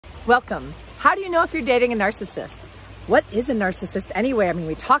Welcome. How do you know if you're dating a narcissist? What is a narcissist anyway? I mean,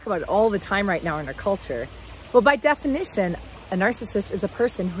 we talk about it all the time right now in our culture. Well, by definition, a narcissist is a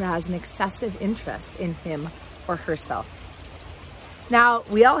person who has an excessive interest in him or herself. Now,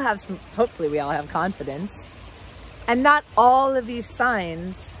 hopefully we all have confidence. And not all of these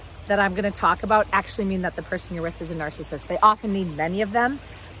signs that I'm going to talk about actually mean that the person you're with is a narcissist. They often need many of them.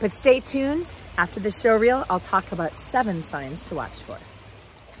 But stay tuned. After the show reel, I'll talk about 7 signs to watch for.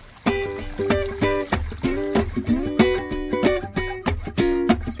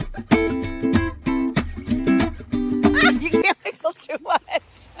 You can't wiggle too much.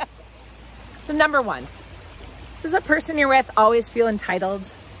 So number 1, does a person you're with always feel entitled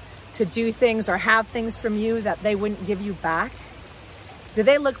to do things or have things from you that they wouldn't give you back? Do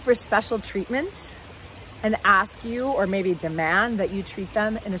they look for special treatment and ask you or maybe demand that you treat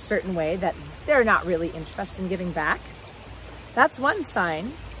them in a certain way that they're not really interested in giving back? That's one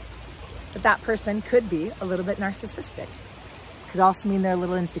sign that that person could be a little bit narcissistic. Could also mean they're a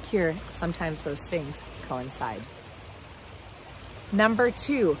little insecure. Sometimes those things coincide. Number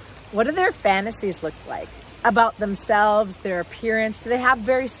 2, what do their fantasies look like about themselves, their appearance? Do they have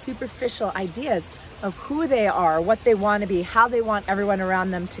very superficial ideas of who they are, what they want to be, how they want everyone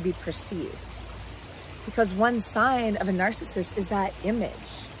around them to be perceived? Because one sign of a narcissist is that image,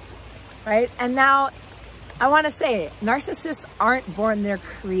 right? And now I want to say narcissists aren't born, they're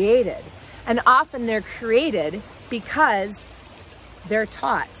created. And often they're created because they're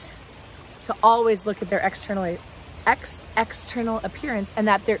taught to always look at their external appearance and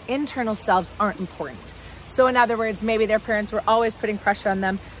that their internal selves aren't important. So in other words, maybe their parents were always putting pressure on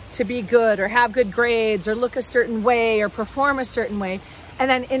them to be good or have good grades or look a certain way or perform a certain way, and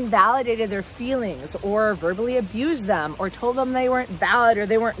then invalidated their feelings or verbally abused them or told them they weren't valid or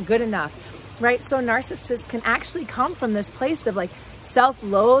they weren't good enough, right? So narcissists can actually come from this place of like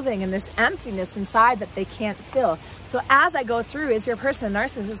self-loathing and this emptiness inside that they can't fill. So as I go through, is your person a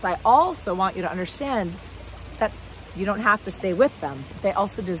narcissist? I also want you to understand that you don't have to stay with them. They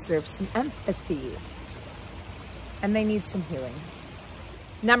also deserve some empathy and they need some healing.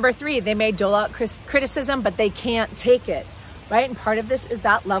 Number 3, they may dole out criticism, but they can't take it, right? And part of this is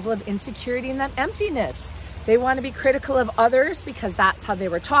that level of insecurity and that emptiness. They want to be critical of others because that's how they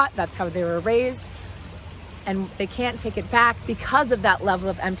were taught, that's how they were raised, and they can't take it back because of that level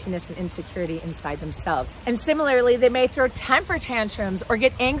of emptiness and insecurity inside themselves. And similarly, they may throw temper tantrums or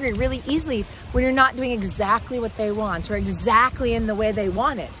get angry really easily when you're not doing exactly what they want or exactly in the way they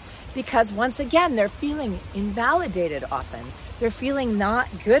want it. Because once again, they're feeling invalidated often. They're feeling not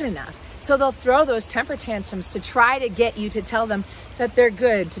good enough. So they'll throw those temper tantrums to try to get you to tell them that they're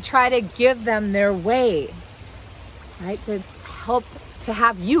good, to try to give them their way, right? To help to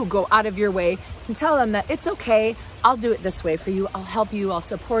have you go out of your way and tell them that it's okay, I'll do it this way for you, I'll help you, I'll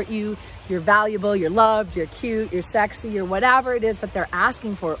support you, you're valuable, you're loved, you're cute, you're sexy, you're whatever it is that they're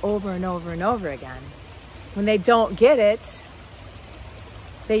asking for over and over and over again. When they don't get it,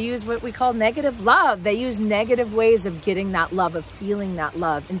 they use what we call negative love. They use negative ways of getting that love, of feeling that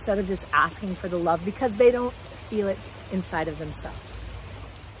love, instead of just asking for the love because they don't feel it inside of themselves.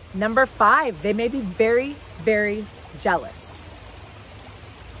 Number 5, they may be very, very jealous.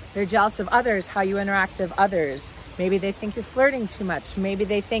 They're jealous of others, how you interact with others. Maybe they think you're flirting too much. Maybe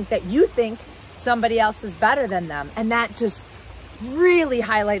they think that you think somebody else is better than them. And that just really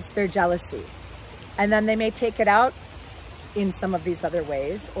highlights their jealousy. And then they may take it out in some of these other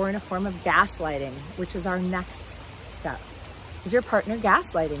ways or in a form of gaslighting, which is our next step. Is your partner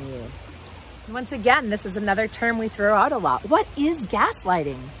gaslighting you? Once again, this is another term we throw out a lot. What is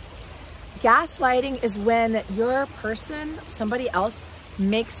gaslighting? Gaslighting is when your person, somebody else,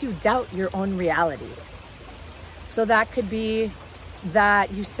 makes you doubt your own reality. So that could be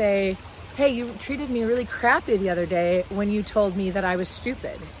that you say, hey, you treated me really crappy the other day when you told me that I was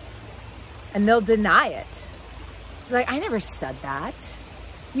stupid. And they'll deny it. Like, I never said that.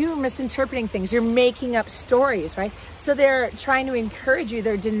 You're misinterpreting things. You're making up stories, right? So they're trying to encourage you.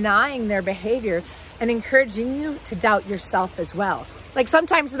 They're denying their behavior and encouraging you to doubt yourself as well. Like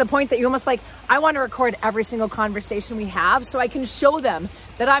sometimes to the point that you almost like, I want to record every single conversation we have so I can show them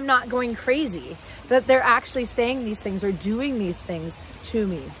that I'm not going crazy, that they're actually saying these things or doing these things to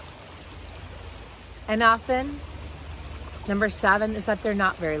me. And often, number 7 is that they're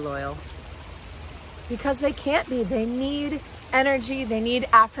not very loyal. Because they can't be. They need energy. They need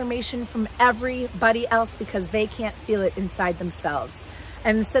affirmation from everybody else because they can't feel it inside themselves.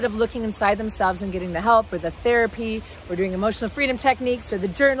 And instead of looking inside themselves and getting the help or the therapy or doing emotional freedom techniques or the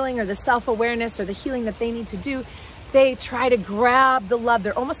journaling or the self-awareness or the healing that they need to do, they try to grab the love.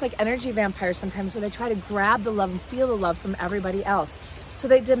 They're almost like energy vampires sometimes, where they try to grab the love and feel the love from everybody else. So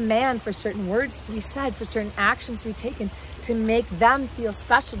they demand for certain words to be said, for certain actions to be taken, to make them feel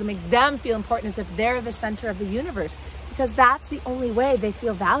special, to make them feel important, as if they're the center of the universe, because that's the only way they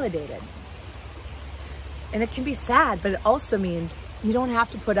feel validated. And it can be sad, but it also means you don't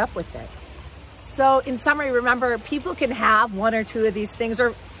have to put up with it. So in summary, remember, people can have one or two of these things,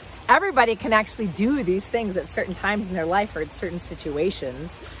 or everybody can actually do these things at certain times in their life or at certain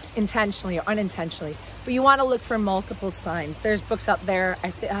situations, intentionally or unintentionally. But you want to look for multiple signs. There's books out there.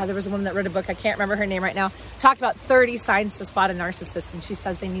 There was a woman that wrote a book, I can't remember her name right now, talked about 30 signs to spot a narcissist, and she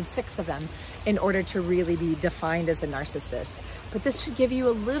says they need 6 of them in order to really be defined as a narcissist. But this should give you a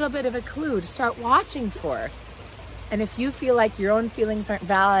little bit of a clue to start watching for. And if you feel like your own feelings aren't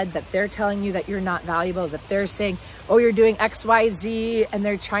valid, that they're telling you that you're not valuable, that they're saying, oh, you're doing X, Y, Z, and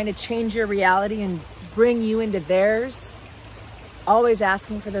they're trying to change your reality and bring you into theirs, always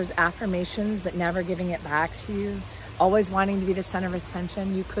asking for those affirmations, but never giving it back to you, always wanting to be the center of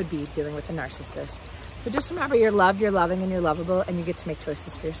attention, you could be dealing with a narcissist. So just remember, you're loved, you're loving, and you're lovable, and you get to make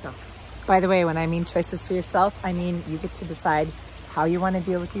choices for yourself. By the way, when I mean choices for yourself, I mean you get to decide how you want to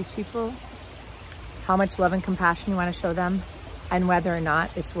deal with these people, how much love and compassion you want to show them, and whether or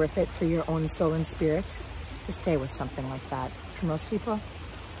not it's worth it for your own soul and spirit to stay with something like that. For most people,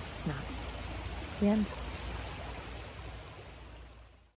 it's not. The end.